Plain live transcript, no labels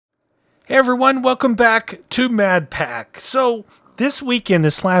Hey everyone, welcome back to MADPACK. So this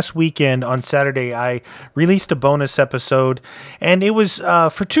last weekend on Saturday, I released a bonus episode, and it was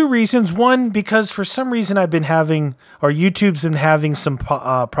for two reasons. One, because for some reason YouTube's been having some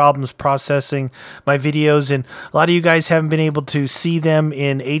problems processing my videos, and a lot of you guys haven't been able to see them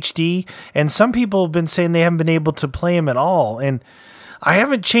in HD, and some people have been saying they haven't been able to play them at all, and I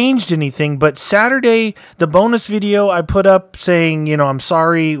haven't changed anything, but Saturday, the bonus video I put up saying, I'm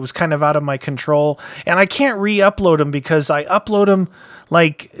sorry, it was kind of out of my control, and I can't re-upload them because I upload them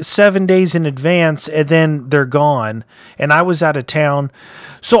like 7 days in advance, and then they're gone, and I was out of town.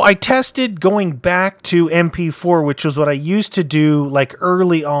 So I tested going back to MP4, which was what I used to do like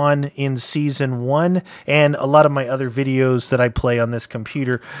early on in Season 1, and a lot of my other videos that I play on this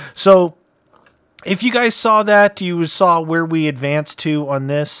computer. So if you guys saw that, you saw where we advanced to on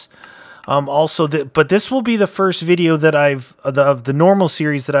this. But this will be the first video that of the normal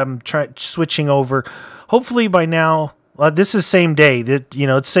series that I'm switching over. Hopefully by now, this is same day. It's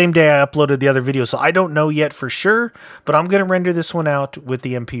the same day I uploaded the other video, so I don't know yet for sure. But I'm gonna render this one out with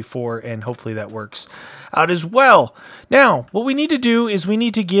the MP4, and hopefully that works out as well. Now, what we need to do is we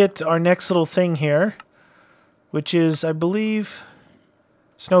need to get our next little thing here, which is, I believe,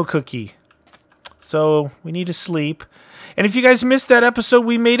 Snow Cookie. So we need to sleep. And if you guys missed that episode,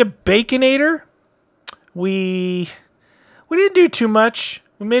 we made a Baconator. We didn't do too much.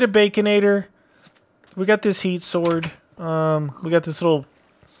 We made a Baconator. We got this heat sword. We got this little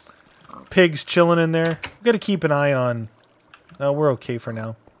pigs chilling in there. We got to keep an eye on. No, we're okay for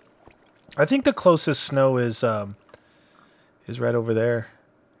now. I think the closest snow is right over there.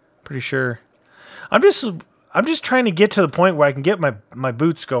 Pretty sure. I'm just trying to get to the point where I can get my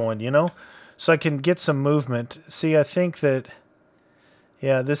boots going, so I can get some movement. See, I think that,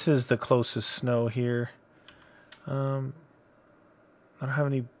 yeah, this is the closest snow here. I don't have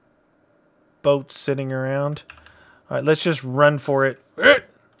any boats sitting around. All right, let's just run for it.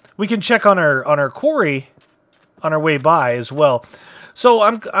 We can check on our quarry on our way by as well. So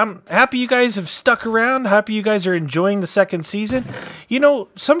I'm happy you guys have stuck around. Happy you guys are enjoying the second season.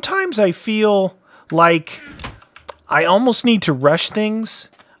 Sometimes I feel like I almost need to rush things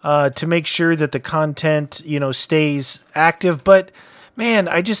to make sure that the content, stays active. But man,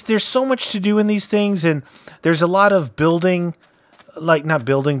 there's so much to do in these things, and there's a lot of building, not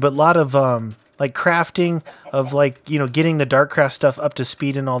building, but a lot of crafting of getting the Darkcraft stuff up to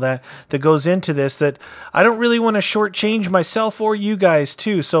speed and all that goes into this, that I don't really want to shortchange myself or you guys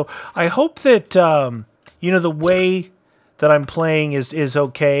too. So I hope that the way that I'm playing is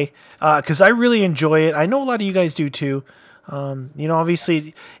okay, because I really enjoy it. I know a lot of you guys do too.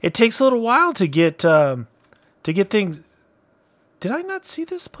 Obviously it takes a little while to get things. Did I not see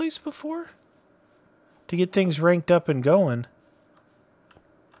this place before? To get things ranked up and going.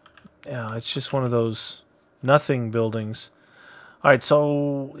 Yeah, it's just one of those nothing buildings. All right,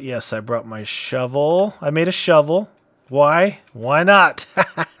 so yes, I brought my shovel. I made a shovel. Why? Why not?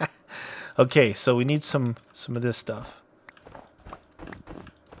 Okay, so we need some of this stuff.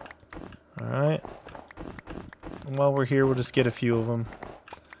 All right. While we're here, we'll just get a few of them.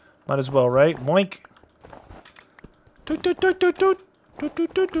 Might as well, right? Moink.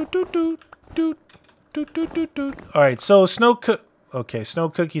 Alright, so snow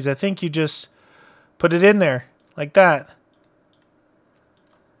cookies. I think you just put it in there like that.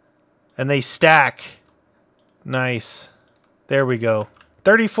 And they stack. Nice. There we go.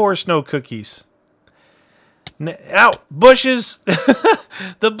 34 snow cookies. Ow! Bushes!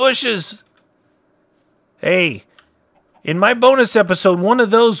 The bushes! Hey. In my bonus episode, one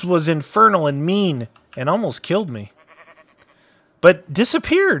of those was infernal and mean and almost killed me. But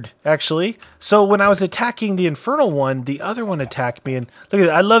disappeared, actually. So when I was attacking the infernal one, the other one attacked me. And look at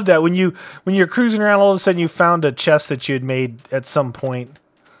that. I love that. When you're cruising around, all of a sudden you found a chest that you had made at some point.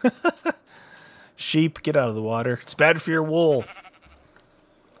 Sheep, get out of the water. It's bad for your wool.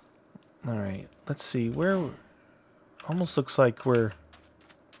 All right. Let's see. Where... Almost looks like our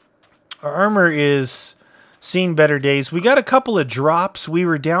armor is... seen better days. We got a couple of drops. We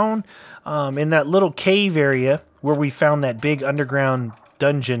were down in that little cave area where we found that big underground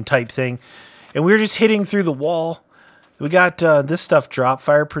dungeon type thing, and we were just hitting through the wall. We got this stuff drop,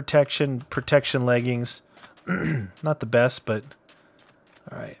 fire protection leggings. Not the best, but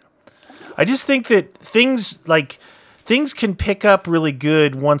all right. I just think that things can pick up really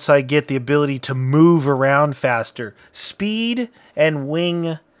good once I get the ability to move around faster. Speed and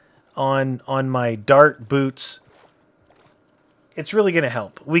wing on my dart boots, it's really going to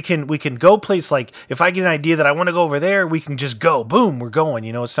help. We can go place, like if I get an idea that I want to go over there, we can just go, boom, we're going.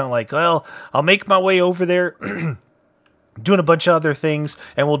 It's not like, well, I'll make my way over there doing a bunch of other things,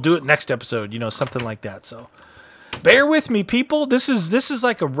 and we'll do it next episode, you know, something like that. So bear with me, people. This is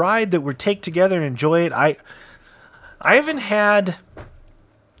like a ride that we take together and enjoy it. I haven't had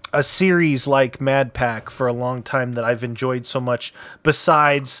a series like MADPACK for a long time that I've enjoyed so much,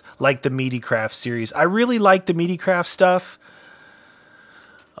 besides like the Meaty Craft series. I really like the Meaty Craft stuff.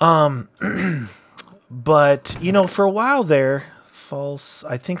 But, you know, for a while there,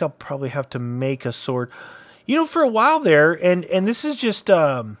 I think I'll probably have to make a sword. You know, for a while there, and this is just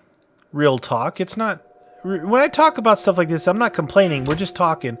real talk. It's not, when I talk about stuff like this, I'm not complaining. We're just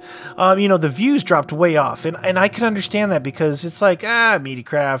talking. You know, the views dropped way off, and I can understand that, because it's like, Meaty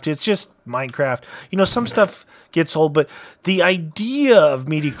Craft, it's just Minecraft. You know, some stuff gets old, but the idea of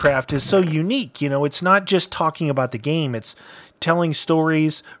Meaty Craft is so unique. You know, it's not just talking about the game. It's telling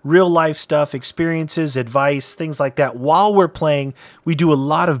stories, real life stuff, experiences, advice, things like that. While we're playing, we do a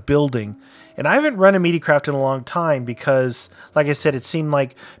lot of building. And I haven't run a Meaty Craft in a long time because, like I said, it seemed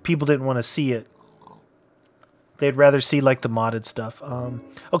like people didn't want to see it. They'd rather see like the modded stuff.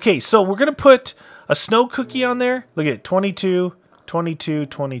 Okay, so we're going to put a snow cookie on there. Look at it, 22, 22,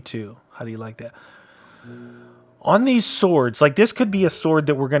 22. How do you like that? On these swords, like this could be a sword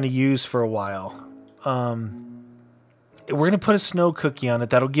that we're going to use for a while. We're going to put a snow cookie on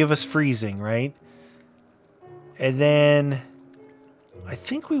it. That'll give us freezing, right? And then I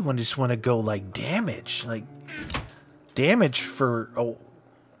think we just want to go like damage. Like damage for... Oh,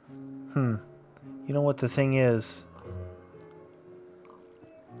 you know what the thing is?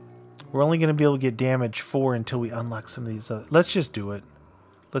 We're only going to be able to get damage 4 until we unlock some of these. Let's just do it.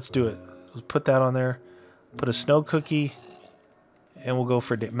 Let's do it. Let's put that on there. Put a snow cookie. And we'll go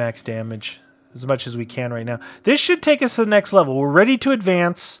for max damage. As much as we can right now. This should take us to the next level. We're ready to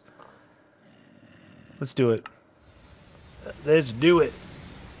advance. Let's do it. Let's do it.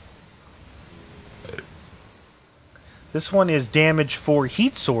 This one is damage 4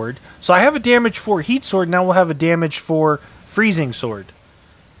 heat sword. So I have a damage 4 heat sword. Now we'll have a damage 4 freezing sword.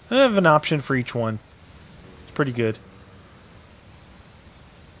 I have an option for each one. It's pretty good.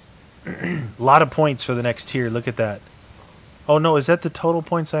 A lot of points for the next tier. Look at that. Oh, no, is that the total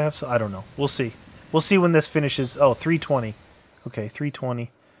points I have? So I don't know. We'll see. We'll see when this finishes. Oh, 320. Okay, 320.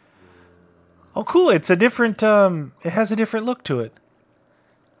 Oh, cool. It's a different, it has a different look to it.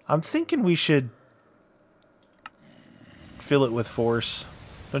 I'm thinking we should fill it with force.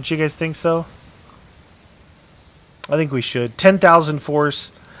 Don't you guys think so? I think we should. 10,000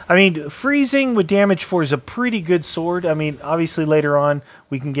 force. I mean, freezing with damage 4 is a pretty good sword. I mean, obviously later on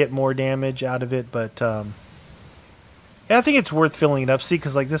we can get more damage out of it, but... yeah, I think it's worth filling it up. See,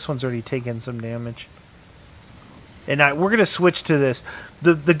 because like this one's already taken some damage. And we're gonna switch to this.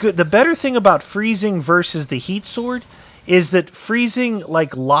 The better thing about freezing versus the heat sword is that freezing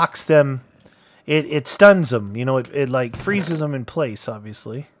like locks them. It stuns them. You know, it like freezes them in place.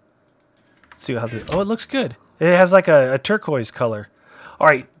 Obviously. Let's see how it looks good. It has like a turquoise color. All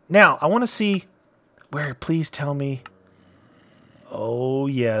right, now I want to see where. Please tell me. Oh,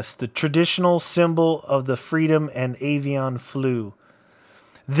 yes. The traditional symbol of the freedom and avian flu.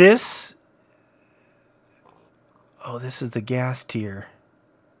 This... Oh, this is the gas tier.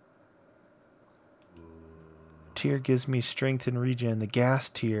 Tier gives me strength and regen. The gas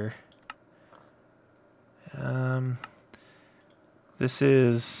tier. This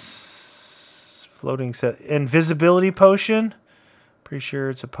is... Floating set. Invisibility potion. Pretty sure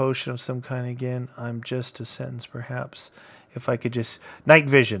it's a potion of some kind again. I'm just a sentence, perhaps... If I could just... Night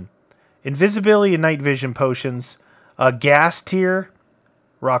vision. Invisibility and night vision potions. Gas tier.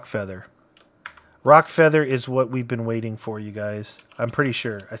 Rock feather. Rock feather is what we've been waiting for, you guys. I'm pretty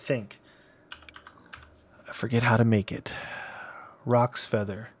sure. I think. I forget how to make it. Rock's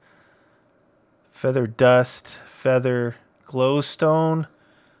feather. Feather dust. Feather glowstone.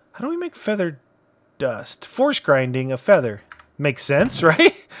 How do we make feather dust? Force grinding a feather. Makes sense,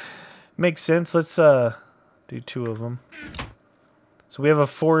 right? Makes sense. Let's... do 2 of them. So we have a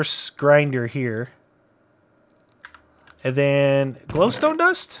force grinder here. And then glowstone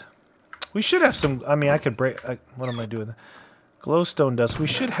dust? We should have some... I mean, I could break... what am I doing? Glowstone dust. We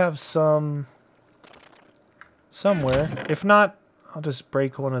should have some... somewhere. If not, I'll just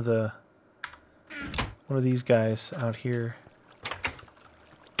break one of these guys out here.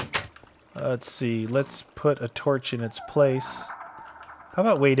 Let's see. Let's put a torch in its place. How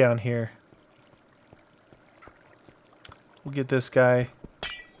about way down here? We'll get this guy.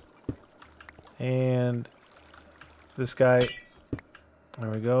 And this guy. There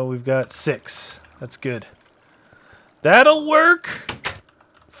we go. We've got 6. That's good. That'll work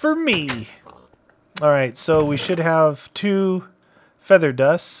for me. Alright, so we should have 2 feather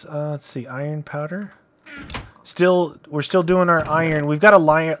dusts. Let's see. Iron powder. We're still doing our iron. We've got a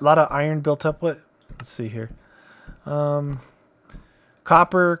lot of iron built up. Let's see here.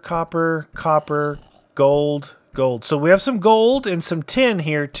 Copper, copper, copper, gold, gold. So we have some gold and some tin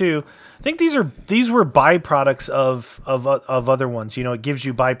here too. I think these were byproducts of other ones. You know, it gives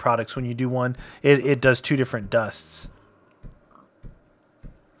you byproducts when you do one. It does two different dusts.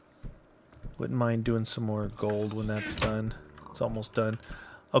 Wouldn't mind doing some more gold when that's done. It's almost done.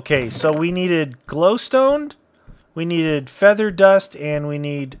 Okay, so we needed glowstone, we needed feather dust, and we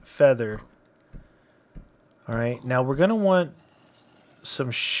need feather. All right, now we're gonna want some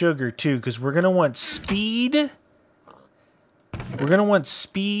sugar too, because we're gonna want speed. We're gonna want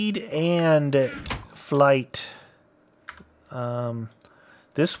speed and flight.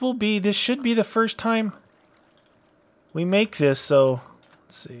 This should be the first time we make this. So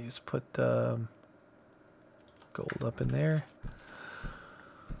let's see. Let's put gold up in there.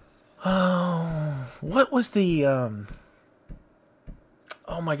 Oh, what was the oh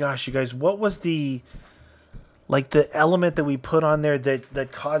my gosh, you guys, what was the the element that we put on there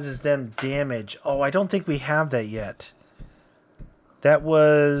that causes them damage? Oh, I don't think we have that yet. That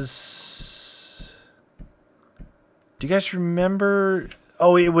was, do you guys remember?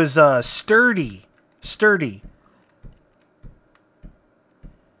 Oh, it was sturdy. Sturdy. I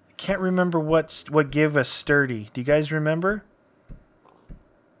can't remember what gave us sturdy. Do you guys remember?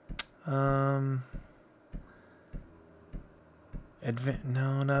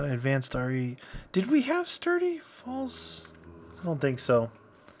 No, not advanced RE. Did we have sturdy falls? I don't think so.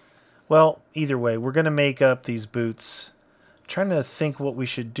 Well, either way, we're gonna make up these boots. I'm trying to think what we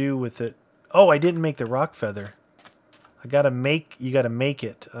should do with it. Oh, I didn't make the rock feather. You gotta make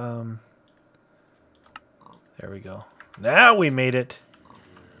it. There we go. Now we made it.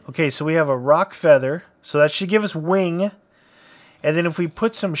 Okay, so we have a rock feather. So that should give us wing. And then if we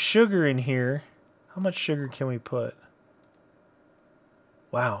put some sugar in here, how much sugar can we put?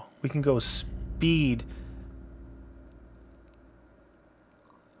 Wow, we can go speed.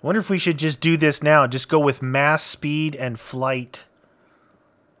 I wonder if we should just do this now. Just go with mass, speed, and flight.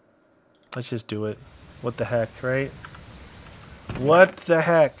 Let's just do it. What the heck, right? What the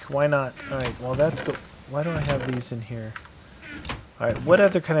heck? Why not? Alright, well that's go. Why do I have these in here? Alright, what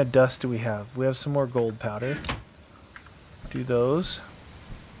other kind of dust do we have? We have some more gold powder. Do those.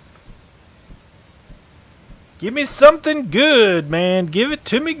 Give me something good, man. Give it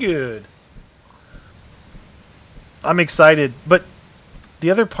to me good. I'm excited. But the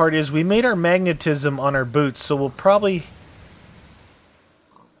other part is we made our magnetism on our boots, so we'll probably,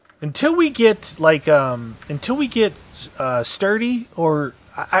 until we get sturdy, or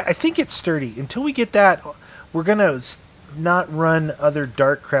I think it's sturdy. Until we get that, we're gonna not run other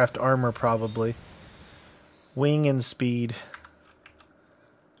Darkcraft armor probably. Wing and speed.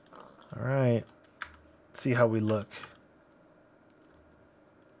 All right. Let's see how we look.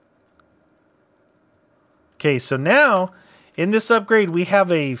 Okay, so now in this upgrade we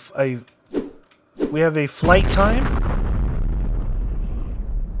have a flight time.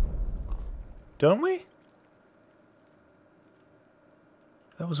 Don't we?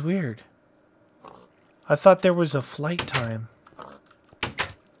 That was weird. I thought there was a flight time.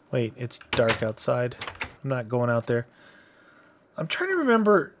 Wait, it's dark outside. I'm not going out there. I'm trying to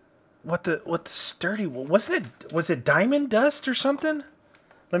remember what the sturdy was it diamond dust or something?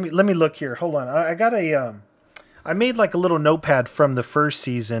 Let me look here. Hold on. I got a I made like a little notepad from the first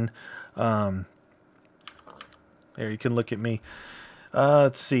season. There, you can look at me.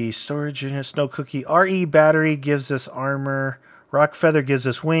 Let's see. Storage unit, snow cookie. RE battery gives us armor. Rock feather gives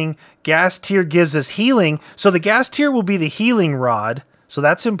us wing. Gas tier gives us healing. So the gas tier will be the healing rod. So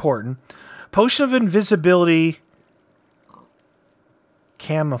that's important. Potion of invisibility.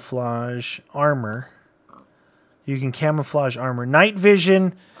 Camouflage armor. You can camouflage armor. Night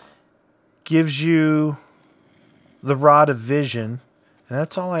vision gives you the rod of vision. And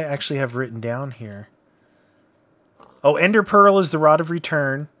that's all I actually have written down here. Oh, Ender Pearl is the rod of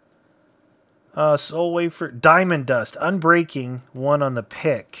return. Soul Wafer. Diamond Dust. Unbreaking. One on the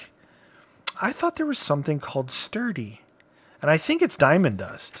pick. I thought there was something called Sturdy. And I think it's Diamond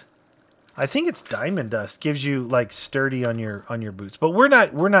Dust. I think it's Diamond Dust. Gives you like sturdy on your boots. But we're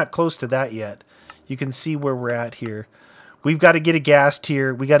not close to that yet. You can see where we're at here. We've got to get a gas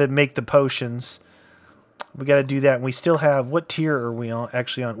tier. We got to make the potions. We got to do that. And we still have, what tier are we on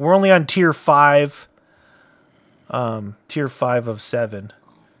actually on? We're only on tier 5. Tier 5 of 7.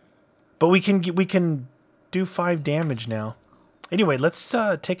 But we can do 5 damage now. Anyway, let's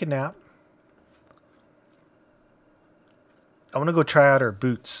take a nap. I want to go try out our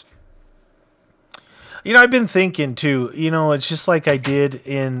boots. You know, I've been thinking too. You know, it's just like I did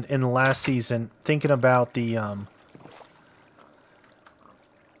in the last season, thinking about the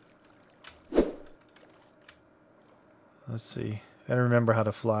Let's see. Gotta remember how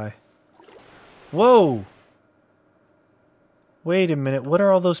to fly. Whoa! Wait a minute. What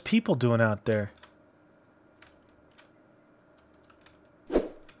are all those people doing out there?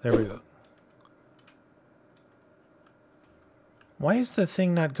 There we go. Why is the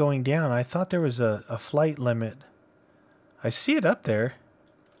thing not going down? I thought there was a flight limit. I see it up there.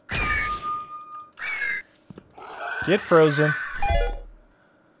 Get frozen.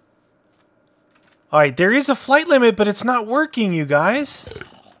 Alright, there is a flight limit, but it's not working, you guys.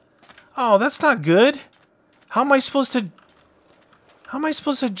 Oh, that's not good. How am I supposed to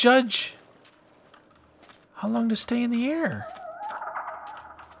judge how long to stay in the air?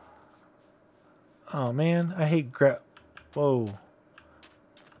 Oh man, I hate whoa.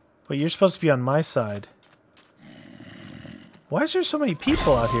 Wait, you're supposed to be on my side. Why is there so many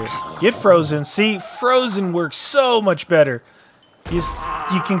people out here? Get frozen. See, frozen works so much better. You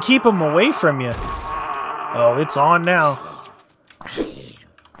can keep them away from you. Oh, it's on now.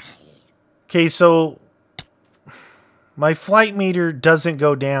 Okay, so my flight meter doesn't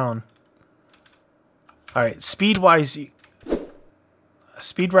go down. Alright, speed-wise, you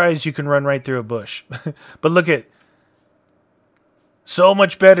can run right through a bush. But look at... So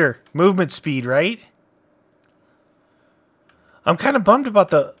much better. Movement speed, right? I'm kind of bummed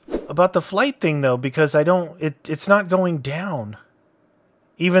about the flight thing, though, because it's not going down.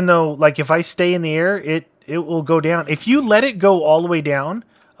 Even though, like, if I stay in the air, it will go down. If you let it go all the way down,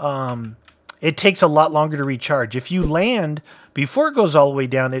 it takes a lot longer to recharge. If you land before it goes all the way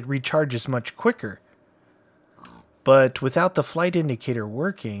down, it recharges much quicker. But without the flight indicator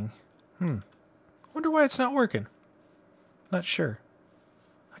working, wonder why it's not working. Not sure.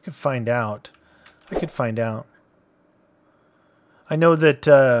 I could find out. I know that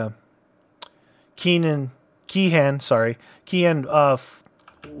Kehaan,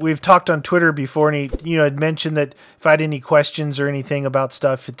 we've talked on Twitter before, and he, had mentioned that if I had any questions or anything about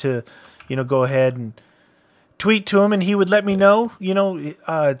stuff, to, go ahead and tweet to him, and he would let me know.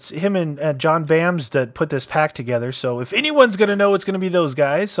 It's him and John Bams that put this pack together. So if anyone's gonna know, it's gonna be those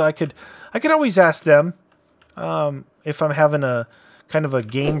guys. So I could always ask them if I'm having a kind of a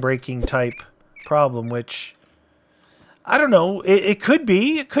game-breaking type problem, which I don't know. It could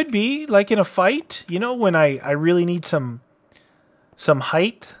be. It could be like in a fight. When I really need some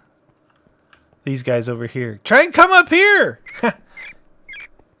height. These guys over here. Try and come up here.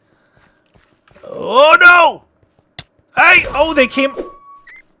 Oh no! Hey! Oh, they came. All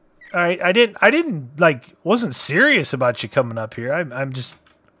right, I didn't wasn't serious about you coming up here. I'm just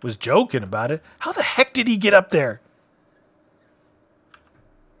was joking about it. How the heck did he get up there?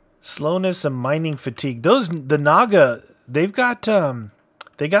 Slowness and mining fatigue. The Naga, they got some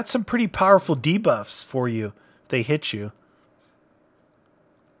pretty powerful debuffs for you if they hit you.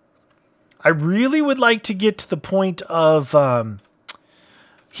 I really would like to get to the point of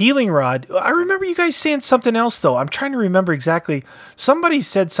healing rod. I remember you guys saying something else, though. I'm trying to remember exactly. Somebody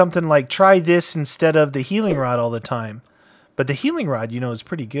said something like, try this instead of the healing rod all the time. But the healing rod, is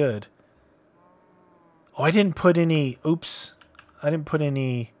pretty good. Oh, I didn't put any... Oops. I didn't put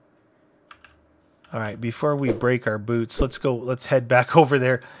any... All right, before we break our boots, let's head back over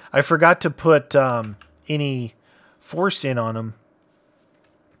there. I forgot to put any force in on them.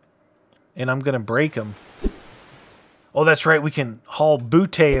 And I'm going to break them. Oh, that's right. We can haul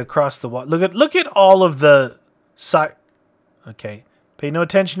Butte across the water. Look at all of the side. Okay. Pay no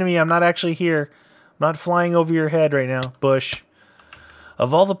attention to me. I'm not actually here. I'm not flying over your head right now. Bush.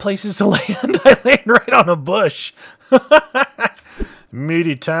 Of all the places to land, I land right on a bush.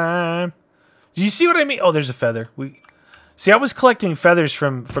 Meaty time. Do you see what I mean? Oh, there's a feather. See, I was collecting feathers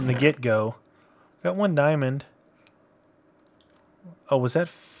from the get-go. Got one diamond. Oh, was that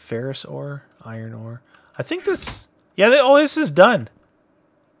ferrous ore? Iron ore? I think this... Yeah, this is done.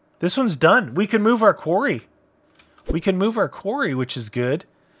 This one's done. We can move our quarry. Which is good.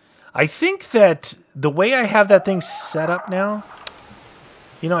 I think that the way I have that thing set up now...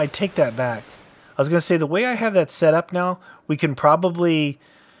 I take that back. I was going to say, the way I have that set up now, we can probably...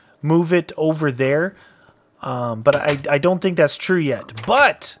 move it over there, but I don't think that's true yet.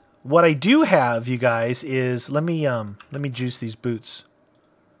 But what I do have, you guys, is let me juice these boots.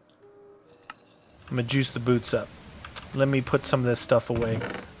 I'm gonna juice the boots up. Let me put some of this stuff away.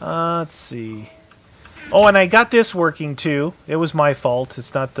 Let's see. Oh, and I got this working too. It was my fault.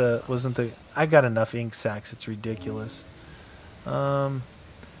 It's not I got enough ink sacks. It's ridiculous. Feathers.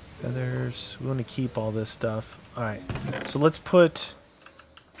 We want to keep all this stuff. All right. So let's put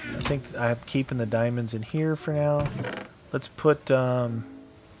I think I'm keeping the diamonds in here for now. Let's put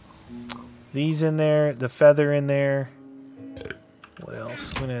these in there, the feather in there. What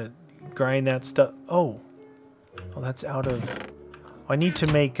else? I'm gonna grind that stuff. Oh, that's out of. I need to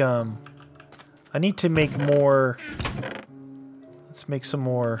make more. Let's make some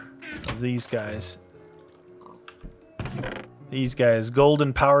more of these guys. These guys,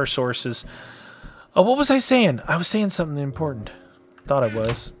 golden power sources. Oh, what was I saying? I was saying something important. Thought I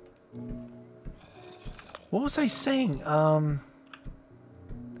was. What was I saying? That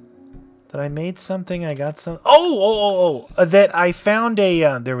I made something. I got some. That I found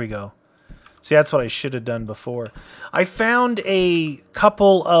a. There we go. See, that's what I should have done before. I found a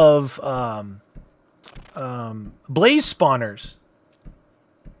couple of blaze spawners.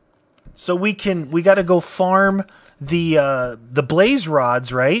 So we got to go farm the blaze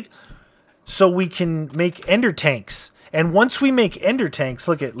rods, right? So we can make ender tanks. And once we make ender tanks,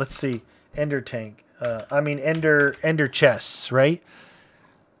 let's see, ender tank. Ender chests, right?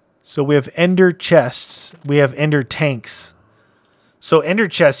 So we have ender chests. We have ender tanks. So ender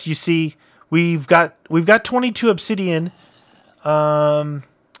chests, you see, we've got 22 obsidian,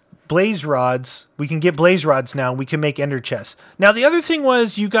 blaze rods. We can get blaze rods now. We can make ender chests. Now the other thing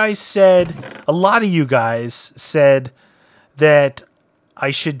was, you guys said, a lot of you guys said that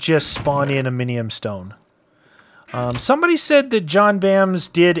I should just spawn in a minium stone. Somebody said that John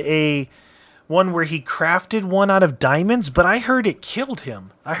Bams did a one where he crafted one out of diamonds, but I heard it killed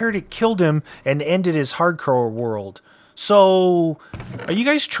him. I heard it killed him and ended his hardcore world. So, are you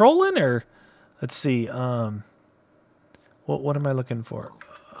guys trolling or? Let's see. What am I looking for?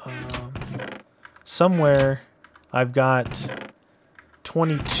 Somewhere I've got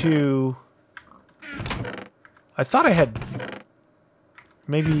 22. I thought I had.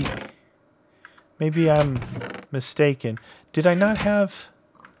 Maybe I'm mistaken. Did I not have?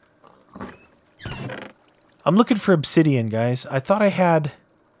 I'm looking for obsidian, guys. I thought I had.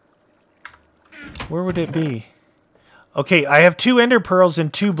 Where would it be? Okay, I have 2 ender pearls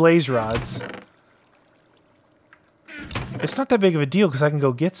and 2 blaze rods. It's not that big of a deal because I can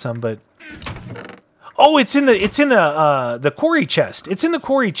go get some, but oh, it's in the quarry chest. It's in the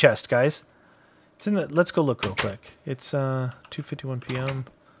quarry chest, guys. It's in the. Let's go look real quick. It's 2:51 p.m.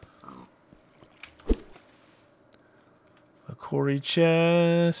 A quarry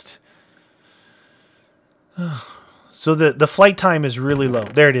chest. So the flight time is really low.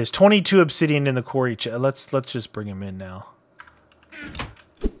 There it is. 22 obsidian in the quarry chest. Let's just bring him in now.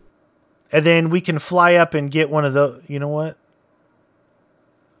 And then we can fly up and get one of those. You know what?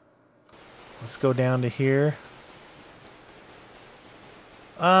 Let's go down to here.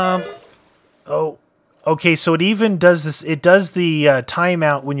 Oh, okay. So it even does this. It does the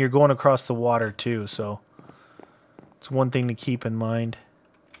timeout when you're going across the water too. So it's one thing to keep in mind.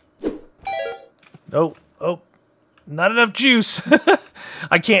 Oh, not enough juice.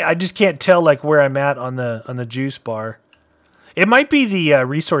 I just can't tell like where I'm at on the juice bar. It might be the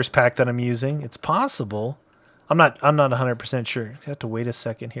resource pack that I'm using. It's possible. I'm not 100% sure. I have to wait a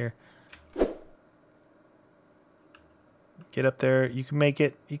second here. Get up there. You can make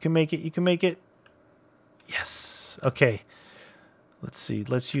it. You can make it. You can make it. Yes. Okay. Let's see.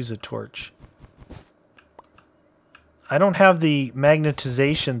 Let's use a torch. I don't have the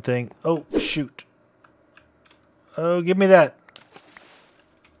magnetization thing. Oh, shoot. Oh, give me that.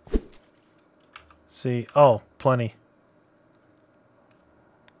 See. Oh, plenty.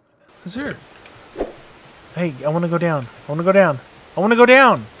 Is there... Hey, I want to go down. I want to go down. I want to go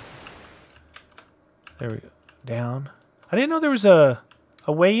down. There we go. Down. I didn't know there was a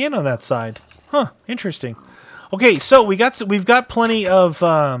way in on that side. Huh. Interesting. Okay, so we've got plenty of...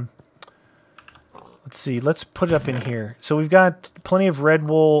 let's see. Let's put it up in here. So we've got plenty of red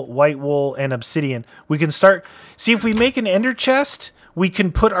wool, white wool, and obsidian. We can start... See, if we make an ender chest, we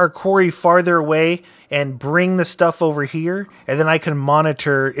can put our quarry farther away and bring the stuff over here, and then I can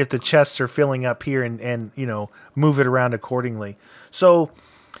monitor if the chests are filling up here and you know, move it around accordingly. So,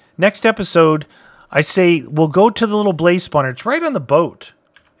 next episode, I say we'll go to the little blaze spawner. It's right on the boat.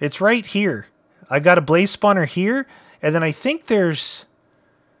 It's right here. I got a blaze spawner here, and then I think there's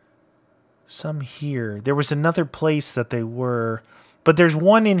some here. There was another place that they were, but there's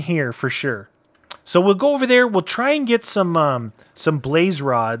one in here for sure. So we'll go over there. We'll try and get some blaze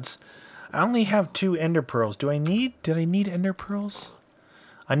rods. I only have 2 ender pearls. Did I need ender pearls?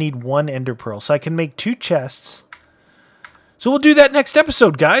 I need 1 ender pearl, so I can make 2 chests. So we'll do that next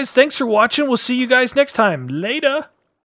episode, guys. Thanks for watching. We'll see you guys next time. Later.